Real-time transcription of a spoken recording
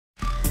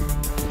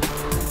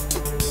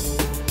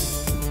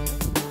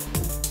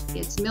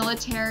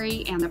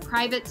military and the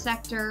private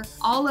sector,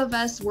 all of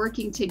us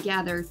working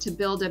together to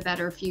build a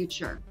better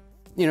future.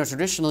 You know,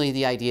 traditionally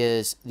the idea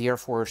is the Air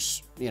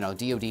Force,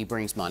 DoD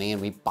brings money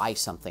and we buy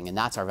something, and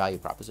that's our value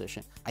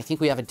proposition. I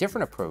think we have a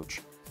different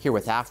approach here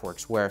with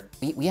AFWERX, where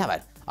we have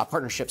a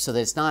partnership so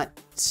that it's not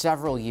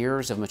several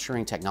years of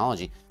maturing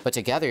technology, but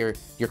together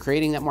you're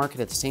creating that market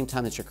at the same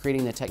time that you're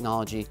creating the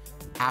technology.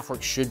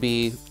 AFWERX should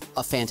be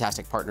a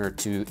fantastic partner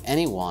to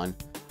anyone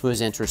who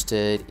is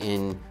interested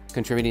in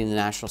contributing to the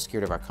national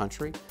security of our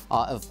country,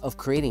 of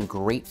creating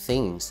great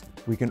things.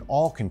 We can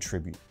all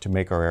contribute to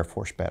make our Air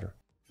Force better.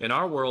 In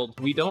our world,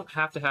 we don't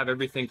have to have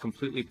everything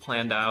completely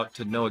planned out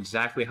to know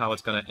exactly how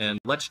it's going to end.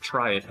 Let's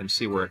try it and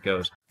see where it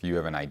goes. If you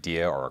have an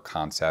idea or a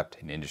concept,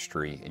 an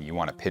industry, and you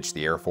want to pitch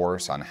the Air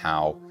Force on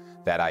how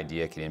that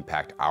idea can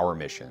impact our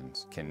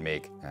missions, can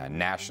make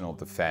national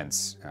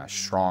defense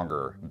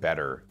stronger,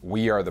 better,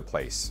 we are the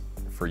place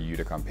for you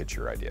to come pitch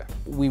your idea.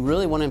 We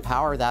really want to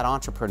empower that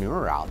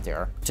entrepreneur out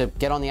there to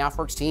get on the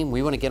AFWERX team.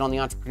 We want to get on the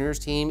entrepreneurs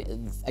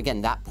team.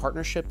 Again, that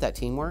partnership, that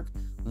teamwork,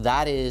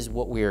 that is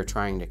what we are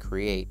trying to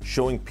create.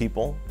 Showing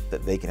people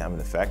that they can have an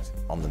effect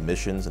on the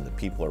missions and the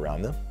people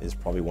around them is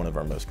probably one of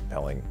our most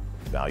compelling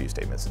value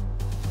statements.